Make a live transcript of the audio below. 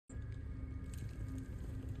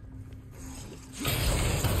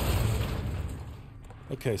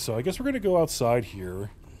Okay, so I guess we're gonna go outside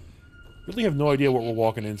here. Really have no idea what we're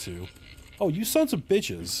walking into. Oh, you sons of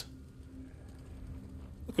bitches.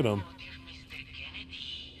 Look at them.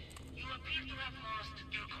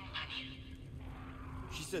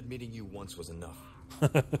 She said meeting you once was enough. How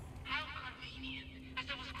convenient, as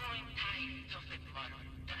I was growing tired of the modern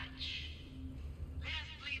touch. Let us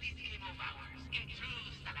play this game of ours in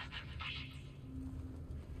true Salazar fashion.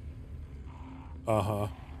 Uh-huh.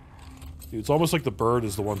 Dude, it's almost like the bird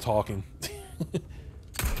is the one talking.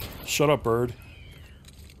 Shut up, bird.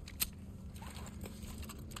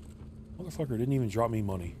 Motherfucker didn't even drop me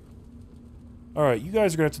money. Alright, you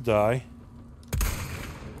guys are gonna have to die.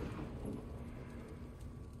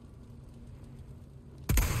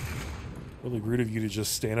 Really rude of you to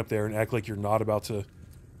just stand up there and act like you're not about to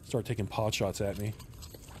start taking pot shots at me.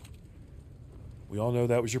 We all know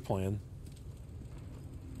that was your plan.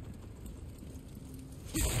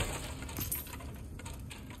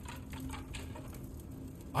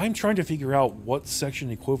 I'm trying to figure out what section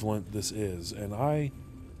equivalent this is, and I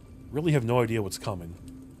really have no idea what's coming.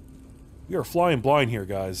 We are flying blind here,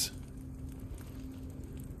 guys.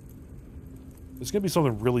 There's gonna be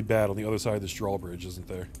something really bad on the other side of this drawbridge, isn't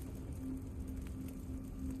there?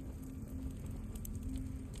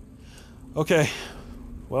 Okay.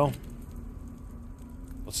 Well,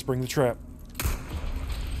 let's spring the trap.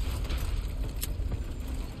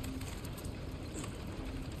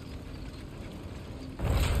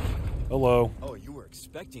 Hello. Oh, you were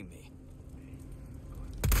expecting me.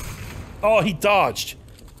 Oh, he dodged.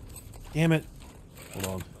 Damn it. Hold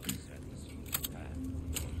on.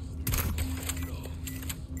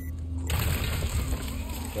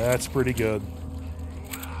 That's pretty good.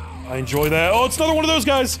 I enjoy that. Oh, it's another one of those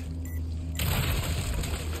guys.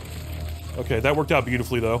 Okay, that worked out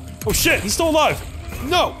beautifully, though. Oh, shit, he's still alive.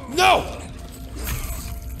 No, no.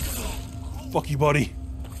 Fuck you, buddy.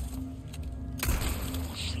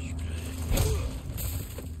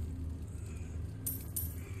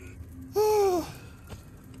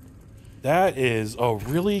 That is a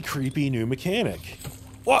really creepy new mechanic.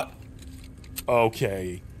 What?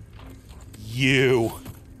 Okay. You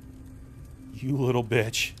little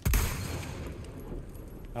bitch.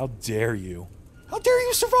 How dare you? How dare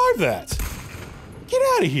you survive that? Get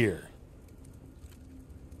out of here.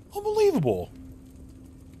 Unbelievable.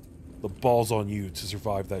 The ball's on you to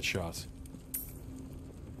survive that shot.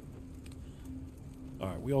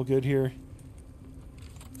 Alright, we all good here?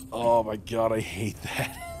 Oh my god, I hate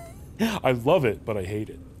that. I love it, but I hate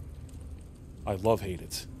it. I hate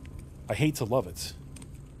it. I hate to love it.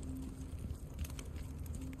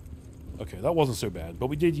 Okay, that wasn't so bad, but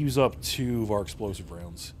we did use up 2 of our explosive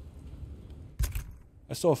rounds.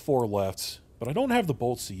 I still have 4 left, but I don't have the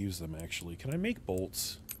bolts to use them, actually. Can I make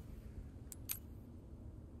bolts?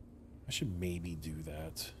 I should maybe do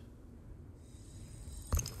that.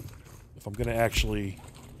 If I'm gonna actually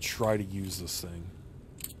try to use this thing.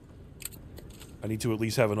 I need to at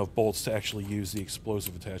least have enough bolts to actually use the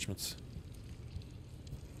explosive attachments.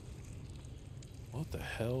 What the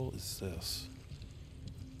hell is this?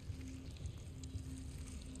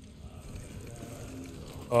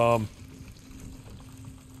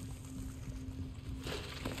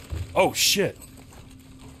 Oh, shit.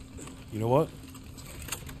 You know what?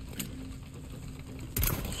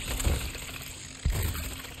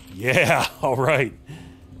 Yeah, alright.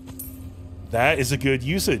 That is a good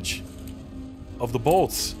usage of the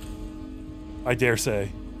bolts, I dare say.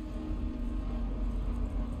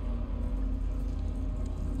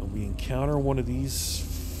 When we encounter one of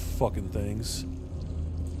these fucking things,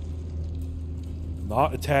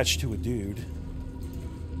 not attached to a dude.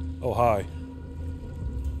 Oh, hi.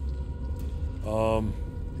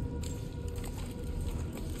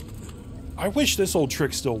 I wish this old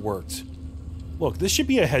trick still worked. Look, this should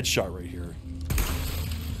be a headshot right here.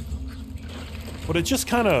 But it just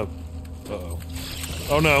kind of... Uh-oh.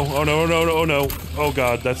 Oh no, oh no, oh no, oh no. Oh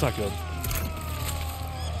god, that's not good.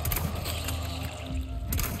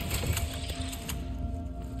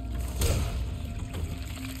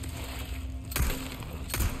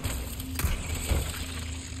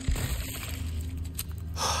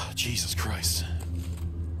 Jesus Christ.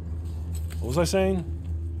 What was I saying?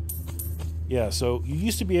 Yeah, so you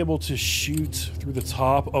used to be able to shoot through the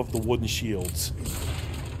top of the wooden shields.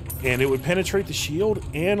 And it would penetrate the shield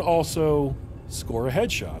and also score a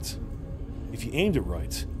headshot if you aimed it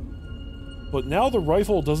right. But now the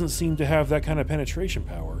rifle doesn't seem to have that kind of penetration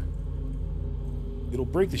power. It'll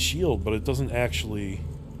break the shield, but it doesn't actually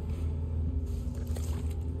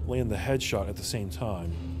land the headshot at the same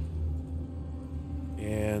time.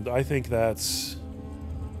 And I think that's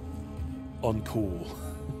uncool.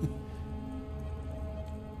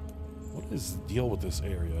 is the deal with this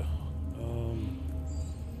area?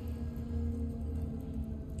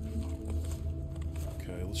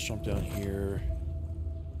 Okay, let's jump down here.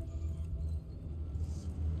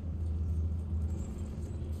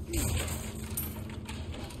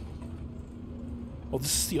 Well,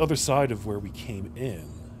 this is the other side of where we came in.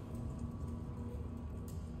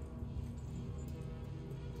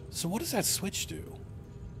 So what does that switch do?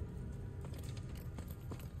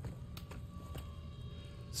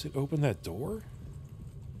 Does it open that door?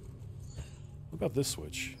 What about this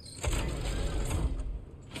switch?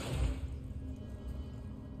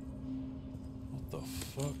 What the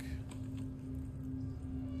fuck?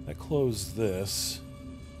 That closed this.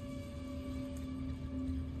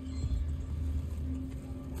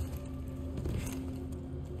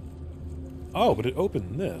 Oh, but it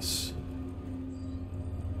opened this.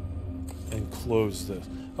 And closed this.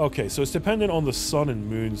 Okay, so it's dependent on the sun and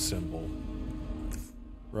moon symbol.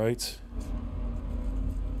 Right?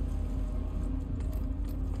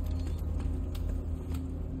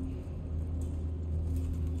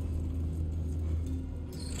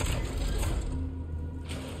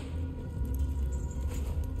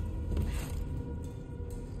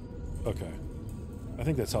 Okay. I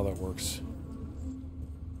think that's how that works.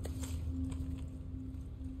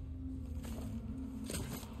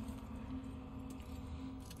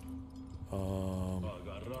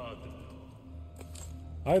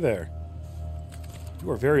 Hi there. You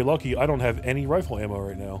are very lucky I don't have any rifle ammo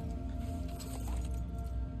right now.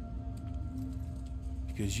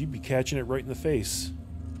 Because you'd be catching it right in the face.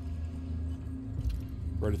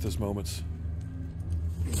 Right at this moment.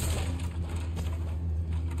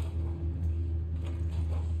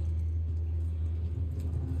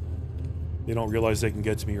 They don't realize they can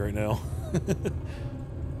get to me right now.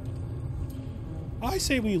 I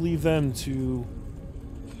say we leave them to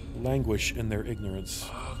languish in their ignorance.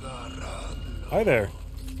 Hi there.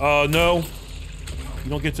 No. You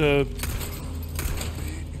don't get to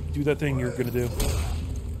do that thing you're gonna do.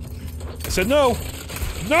 I said no!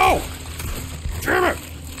 No! Damn it!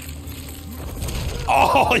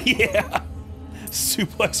 Oh, yeah!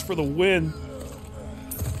 Suplex for the win.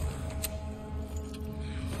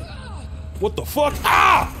 What the fuck?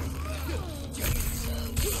 Ah!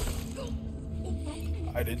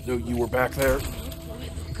 I didn't know you were back there.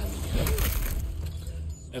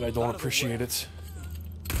 And I don't appreciate it.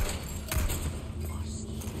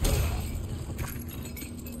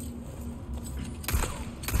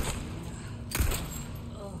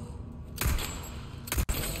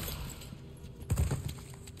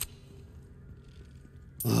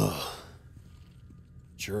 Ugh.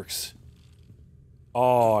 Jerks.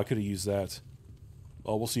 Oh, I could have used that.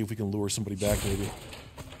 Oh, we'll see if we can lure somebody back, maybe.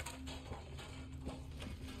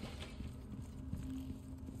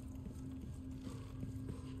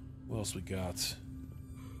 What else we got?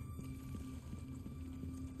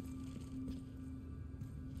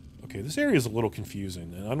 Okay, this area is a little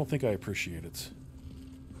confusing, and I don't think I appreciate it.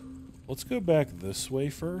 Let's go back this way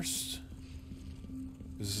first.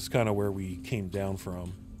 This is kind of where we came down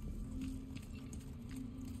from.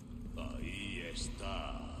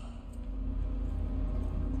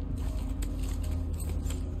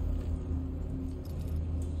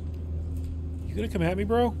 You gonna come at me,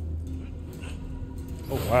 bro?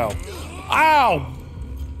 Oh, wow. Ow!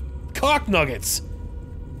 Cock nuggets!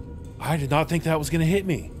 I did not think that was gonna hit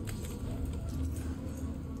me.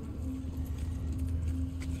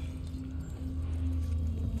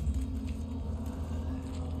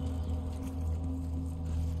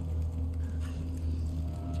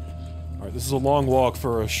 Alright, this is a long walk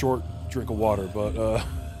for a short drink of water, but,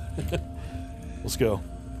 let's go.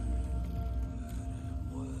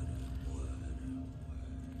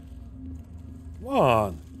 Come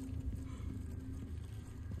on.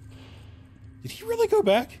 Did he really go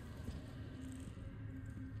back?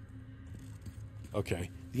 Okay.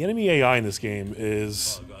 The enemy AI in this game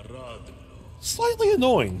is slightly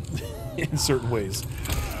annoying in certain ways.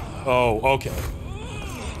 Oh, okay.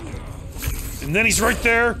 And then he's right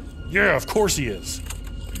there? Yeah, of course he is.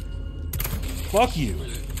 Fuck you.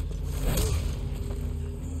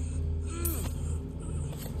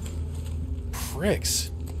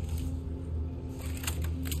 Pricks.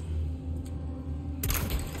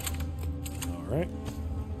 Alright.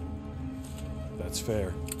 That's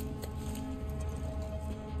fair.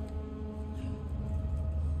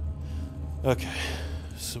 Okay.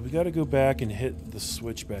 So we gotta go back and hit the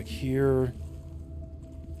switch back here.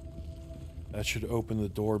 That should open the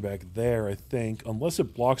door back there, I think. Unless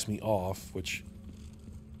it blocks me off, which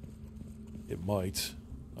it might.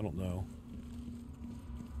 I don't know.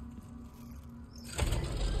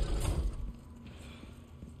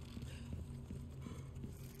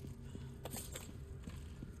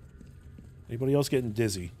 Anybody else getting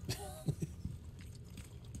dizzy?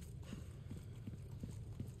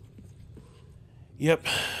 Yep.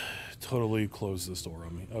 Totally closed this door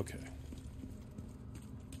on me. Okay.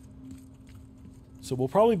 So we'll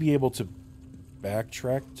probably be able to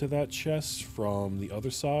backtrack to that chest from the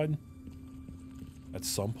other side at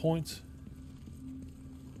some point.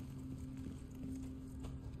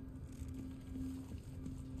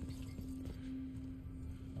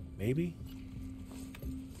 Maybe?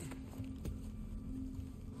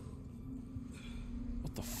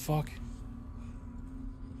 What the fuck?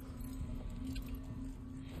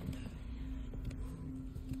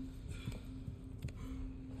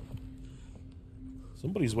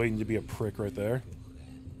 Somebody's waiting to be a prick right there.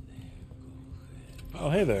 Oh,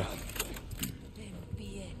 hey there.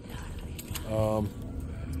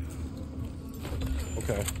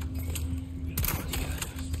 Okay.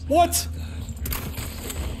 What?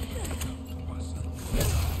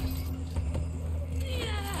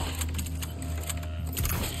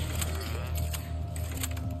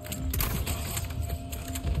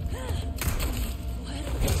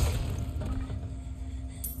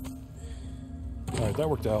 Alright, that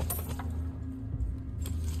worked out.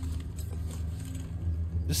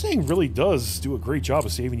 This thing really does do a great job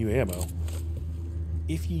of saving you ammo.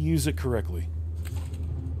 If you use it correctly.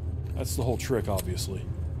 That's the whole trick, obviously.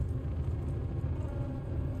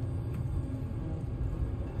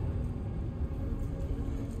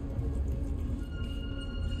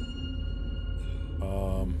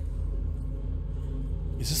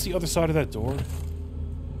 Is this the other side of that door?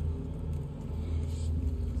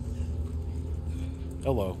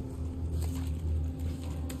 Hello.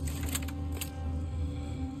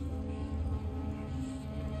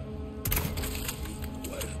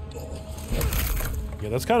 Yeah,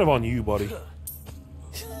 that's kind of on you, buddy.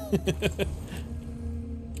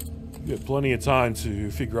 You had plenty of time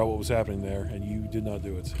to figure out what was happening there, and you did not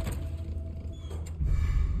do it.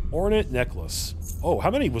 Ornate necklace. Oh,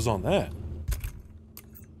 how many was on that?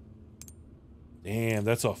 Damn,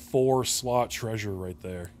 that's a 4-slot treasure right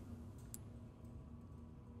there.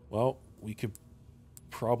 Well, we could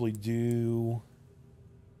probably do...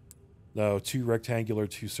 No, 2 rectangular,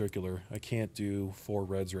 2 circular. I can't do 4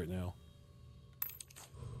 reds right now.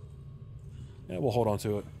 Yeah, we'll hold on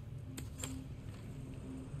to it.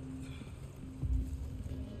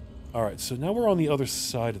 Alright, so now we're on the other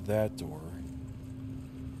side of that door.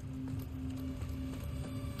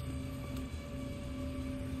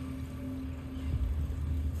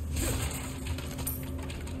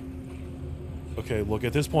 Okay, look,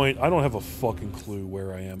 at this point, I don't have a fucking clue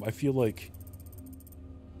where I am. I feel like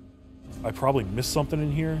I probably missed something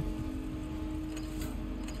in here.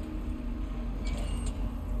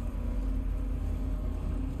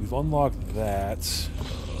 We've unlocked that.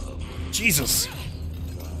 Jesus!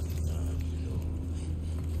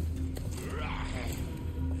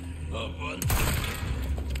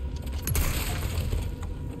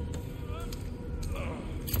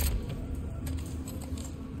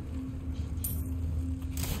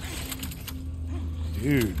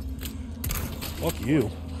 Dude. Fuck you.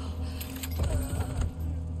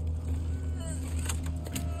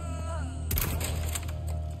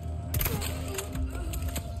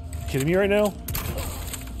 Kidding me right now?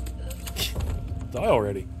 Die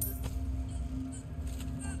already.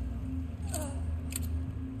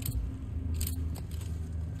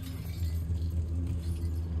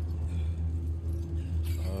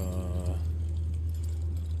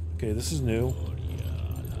 Okay, this is new.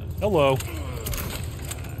 Hello.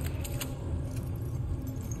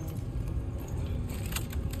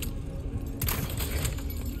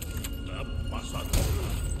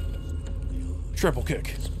 Triple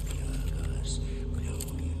kick.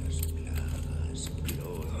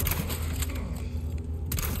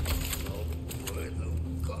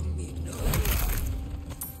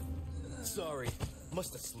 Sorry,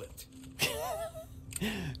 must have slipped.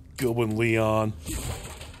 Good one, Leon.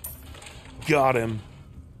 Got him.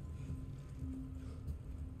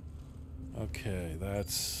 Okay,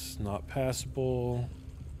 that's not passable.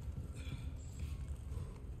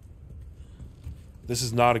 This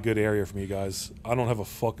is not a good area for me, guys. I don't have a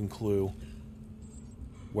fucking clue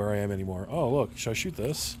where I am anymore. Oh, look. Should I shoot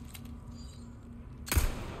this?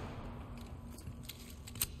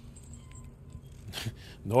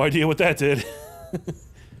 No idea what that did.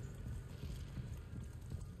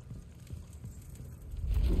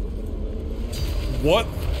 What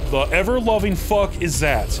the ever-loving fuck is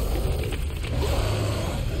that?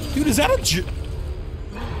 Dude, is that a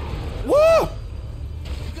Whoa!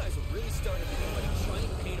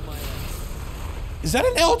 Is that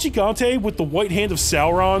an El Gigante with the white hand of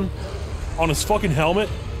Sauron on his fucking helmet?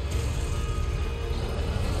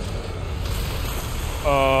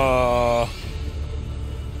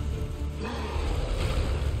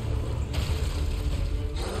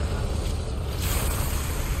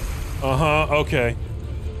 Uh-huh, okay.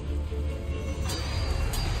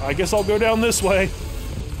 I guess I'll go down this way.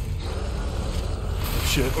 Oh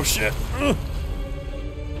shit, oh shit. Ugh.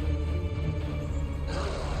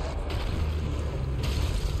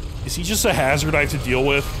 Is he just a hazard I have to deal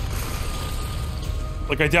with?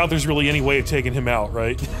 Like, I doubt there's really any way of taking him out,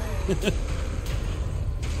 right? Oh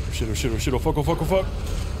shit, oh shit, oh shit, oh fuck, oh fuck, oh fuck.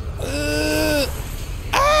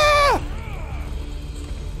 Ah!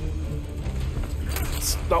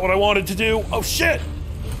 It's not what I wanted to do. Oh shit!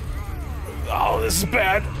 Oh, this is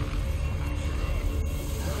bad.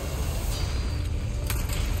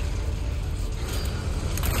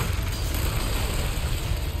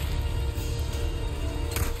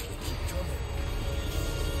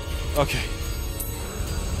 Okay.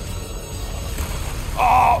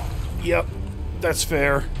 Oh, yep. That's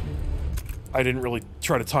fair. I didn't really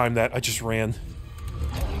try to time that. I just ran.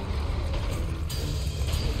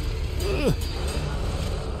 Ugh.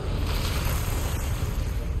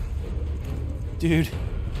 Dude.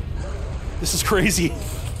 This is crazy.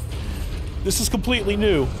 This is completely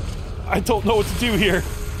new. I don't know what to do here.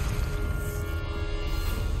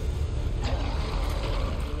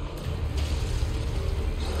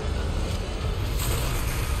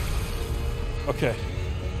 Okay.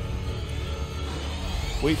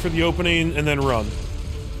 Wait for the opening and then run.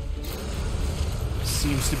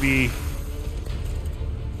 Seems to be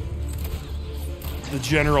the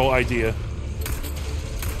general idea.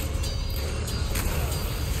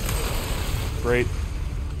 Great.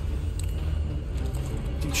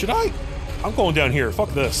 Dude, should I? I'm going down here.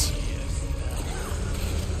 Fuck this.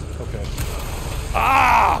 Okay.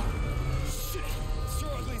 Ah!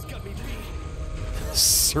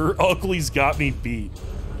 Sir Ugly's got me beat.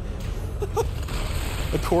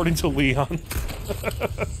 According to Leon.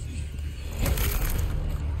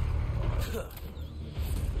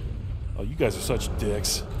 Oh, you guys are such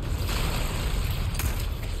dicks.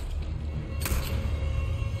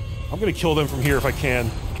 I'm gonna kill them from here if I can.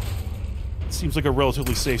 It seems like a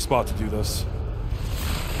relatively safe spot to do this.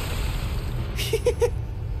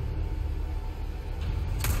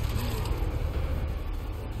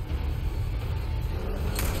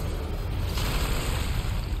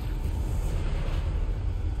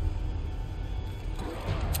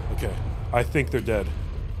 Okay, I think they're dead.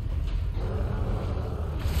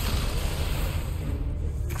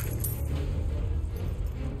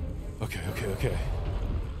 Okay, okay, okay.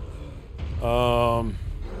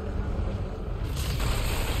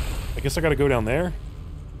 I guess I gotta go down there?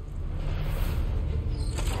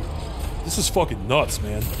 This is fucking nuts,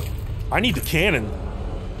 man. I need the cannon.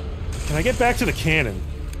 Can I get back to the cannon?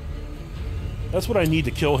 That's what I need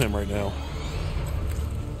to kill him right now.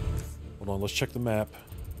 Hold on, let's check the map.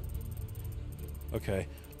 Okay.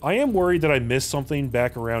 I am worried that I missed something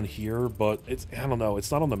back around here, but it's, I don't know,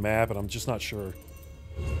 it's not on the map and I'm just not sure.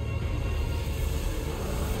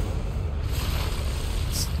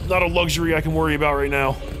 It's not a luxury I can worry about right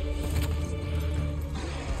now.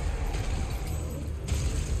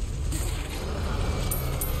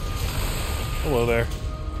 Hello there.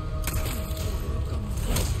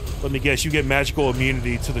 Let me guess, you get magical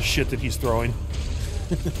immunity to the shit that he's throwing.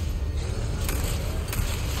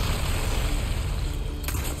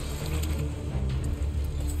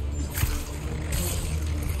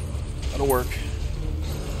 That'll work.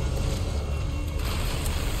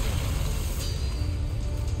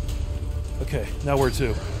 Okay, now where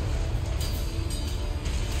to?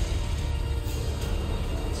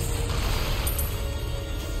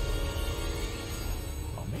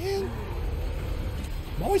 Oh man.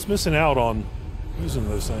 I'm always missing out on using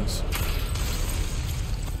those things.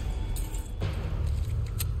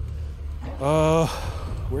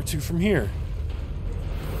 Where to from here?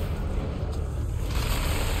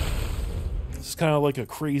 This is kind of like a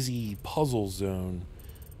crazy puzzle zone.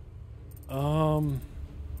 If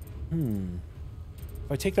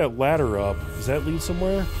I take that ladder up, does that lead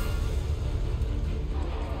somewhere?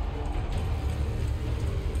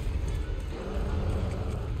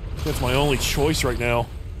 That's my only choice right now.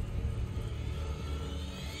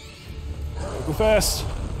 Go fast.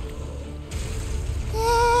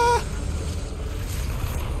 Ah!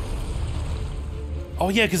 Oh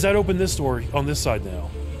yeah, because that opened this door on this side now.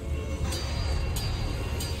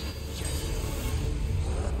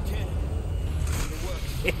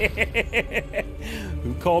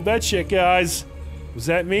 Who called that shit, guys? Was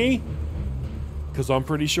that me? Because I'm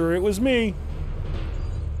pretty sure it was me.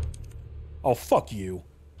 Oh, fuck you.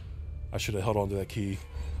 I should have held on to that key.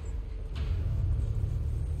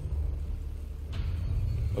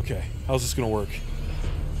 Okay, how's this gonna work?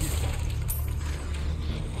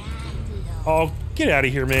 Oh, get out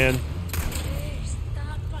of here, man.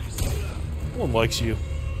 No one likes you.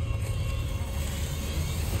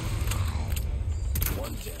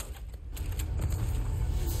 One down.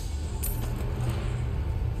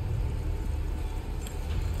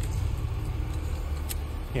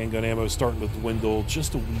 Handgun ammo is starting to dwindle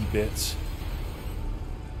just a wee bit.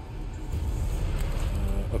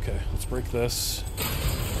 Okay, let's break this.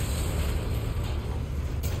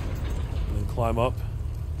 And then climb up.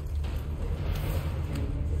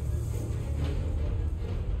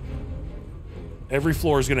 Every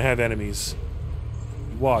floor is going to have enemies.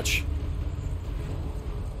 Watch.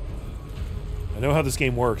 I know how this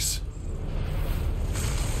game works.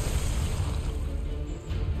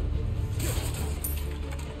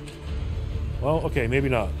 Well, okay, maybe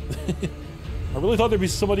not. I really thought there'd be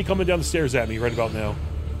somebody coming down the stairs at me right about now.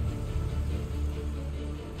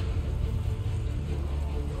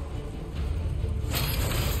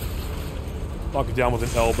 Knock it down with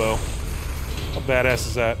an elbow. How badass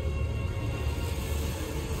is that?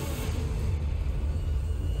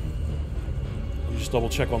 Let me just double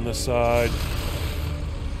check on this side.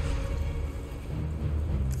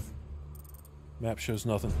 Map shows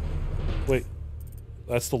nothing. Wait.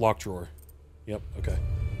 That's the lock drawer. Yep, okay.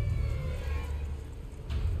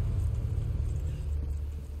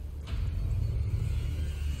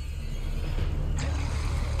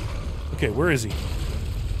 Okay, where is he?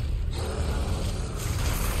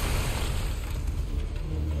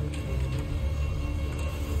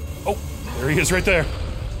 Oh, there he is right there.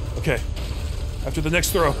 Okay. After the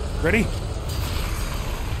next throw. Ready?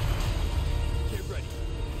 Get ready.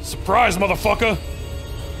 Surprise, motherfucker!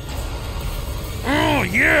 Oh,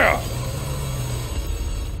 yeah!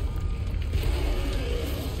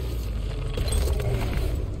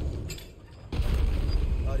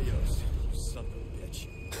 Adios, you son of a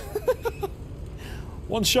bitch.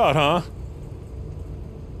 One shot, huh?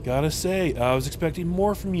 Gotta say, I was expecting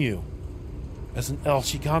more from you. As an El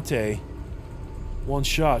Gigante, one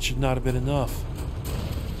shot should not have been enough.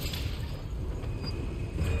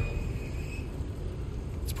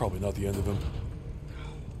 It's probably not the end of him.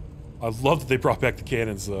 I love that they brought back the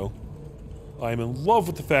cannons, though. I am in love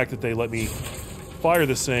with the fact that they let me fire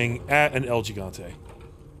this thing at an El Gigante.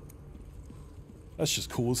 That's just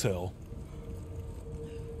cool as hell.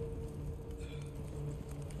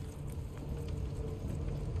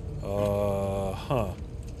 Huh.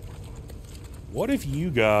 What if you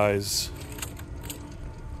guys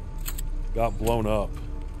got blown up?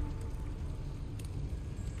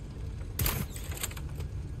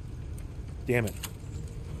 Damn it.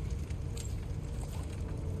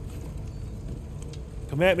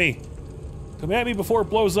 Come at me. Come at me before it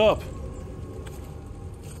blows up.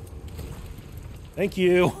 Thank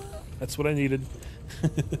you. That's what I needed.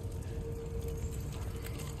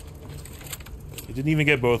 It didn't even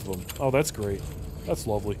get both of them. Oh, that's great. That's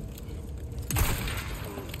lovely.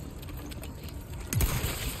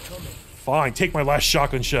 Fine, take my last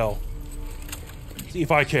shotgun shell. See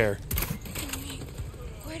if I care.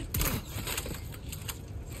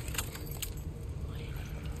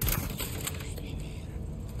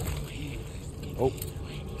 Oh.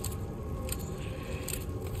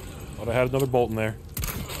 Thought I had another bolt in there.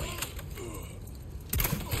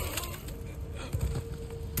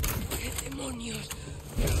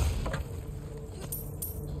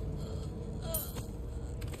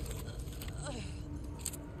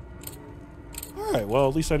 Alright, well,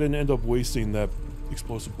 at least I didn't end up wasting that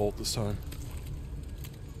explosive bolt this time.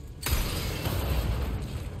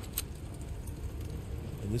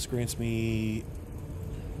 And this grants me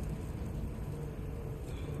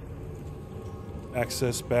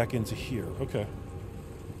access back into here. Okay.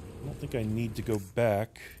 I don't think I need to go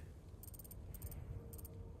back.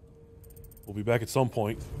 We'll be back at some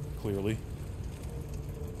point, clearly.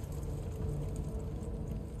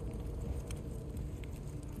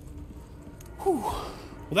 Whew.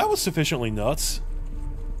 Well, that was sufficiently nuts.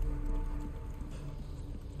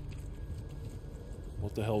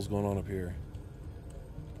 What the hell's going on up here?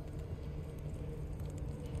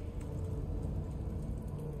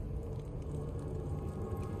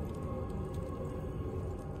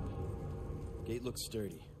 Gate looks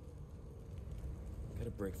sturdy.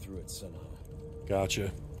 Gotta break through it somehow.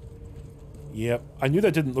 Gotcha. Yep. I knew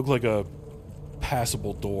that didn't look like a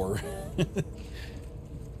passable door.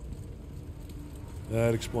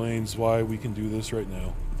 That explains why we can do this right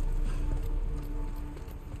now.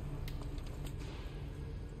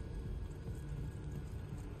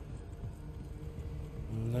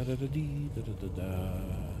 La-da-da-dee, da-da-da-da.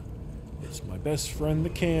 It's my best friend, the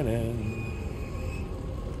cannon.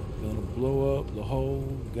 blow up the whole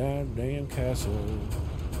goddamn castle.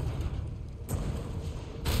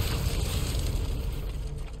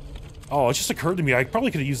 Oh, it just occurred to me, I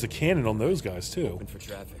probably could have used the cannon on those guys, too. Open for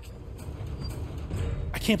traffic.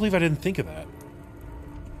 I can't believe I didn't think of that.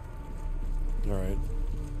 Alright.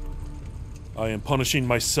 I am punishing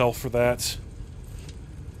myself for that.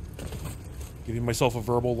 Giving myself a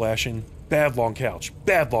verbal lashing. Bad long couch.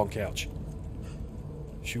 Bad long couch.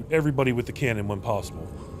 Shoot everybody with the cannon when possible.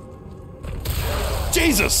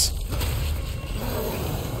 Jesus!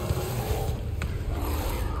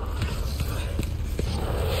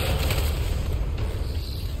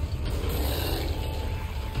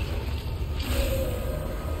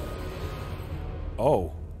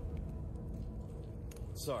 Oh.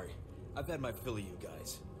 Sorry, I've had my fill of you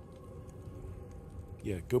guys.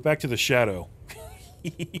 Yeah, go back to the shadow.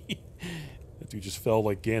 That dude just fell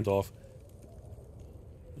like Gandalf.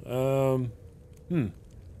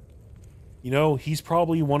 You know, he's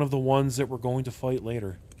probably one of the ones that we're going to fight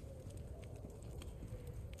later.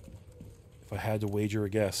 If I had to wager a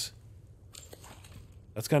guess.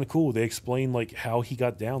 That's kind of cool. They explain, like, how he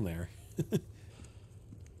got down there.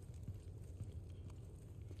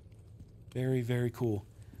 Very, very cool.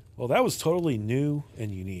 Well, that was totally new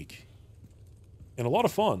and unique. And a lot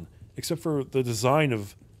of fun. Except for the design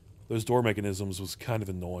of those door mechanisms was kind of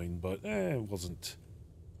annoying, but it wasn't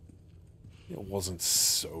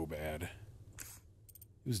so bad.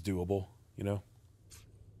 It was doable, you know?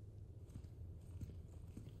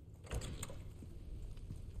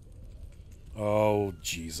 Oh,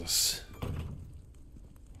 Jesus.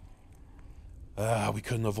 We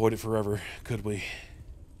couldn't avoid it forever, could we?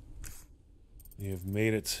 We have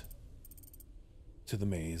made it to the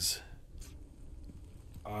maze.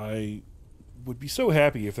 I would be so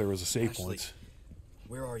happy if there was a save point.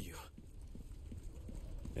 Where are you?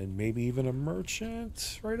 And maybe even a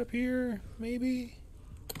merchant right up here, maybe?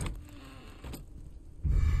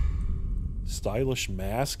 Stylish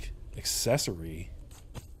mask, accessory.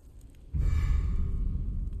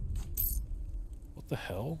 What the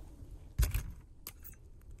hell?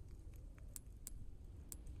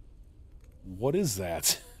 What is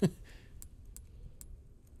that?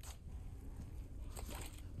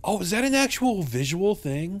 Oh, is that an actual visual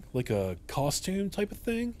thing? Like a costume type of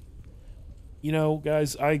thing? You know,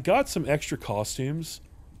 guys, I got some extra costumes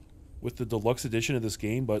with the deluxe edition of this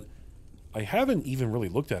game, but I haven't even really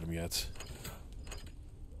looked at them yet.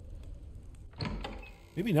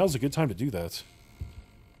 Maybe now's a good time to do that.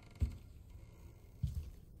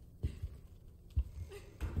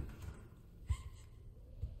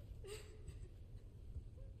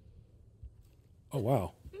 Oh,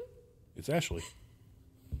 wow. It's Ashley.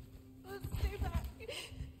 Stay back.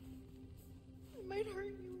 I might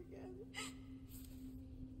hurt you again.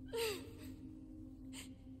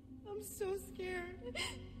 I'm so scared.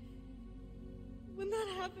 When that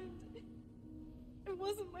happened, I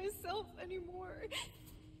wasn't myself anymore.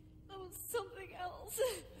 I was something else.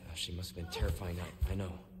 She must have been terrifying. I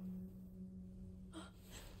know.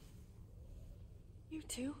 You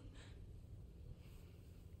too?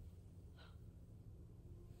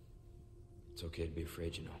 It's okay to be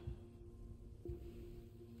afraid, you know.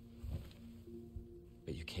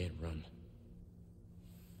 But you can't run.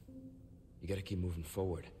 You gotta keep moving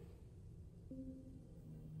forward.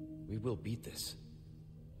 We will beat this.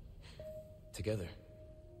 Together.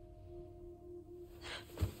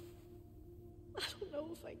 I don't know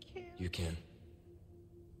if I can. You can.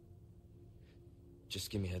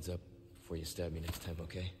 Just give me a heads up before you stab me next time,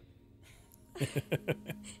 okay?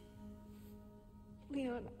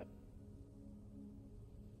 Leon,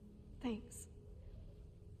 thanks.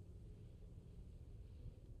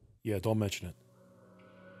 Yeah, don't mention it.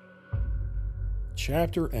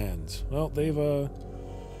 Chapter ends. Well,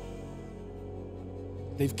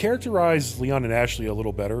 they've characterized Leon and Ashley a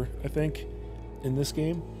little better, I think, in this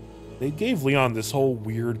game. They gave Leon this whole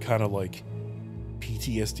weird kind of like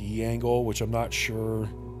PTSD angle, which I'm not sure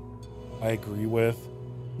I agree with.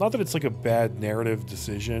 Not that it's like a bad narrative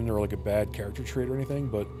decision or like a bad character trait or anything,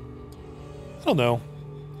 but I don't know.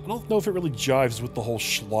 I don't know if it really jives with the whole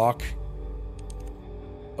schlock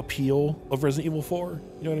appeal of Resident Evil 4.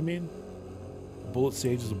 You know what I mean? A bullet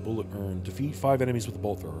saved is a bullet earned. Defeat 5 enemies with a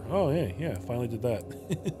bolt thrower. Oh, yeah, finally did that.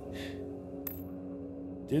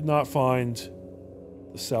 Did not find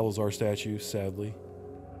the Salazar statue, sadly.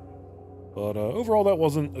 But overall, that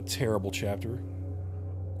wasn't a terrible chapter.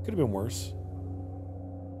 Could have been worse.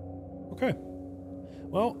 Okay.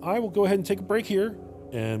 Well, I will go ahead and take a break here,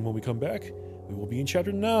 and when we come back, we will be in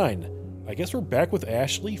Chapter 9. I guess we're back with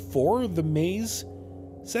Ashley for the maze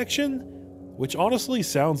section, which honestly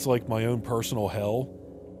sounds like my own personal hell.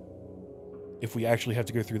 if we actually have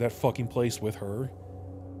to go through that fucking place with her.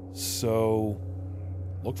 So,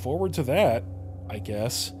 look forward to that, I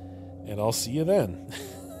guess. And I'll see you then.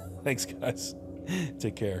 Thanks, guys.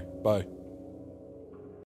 Take care. Bye.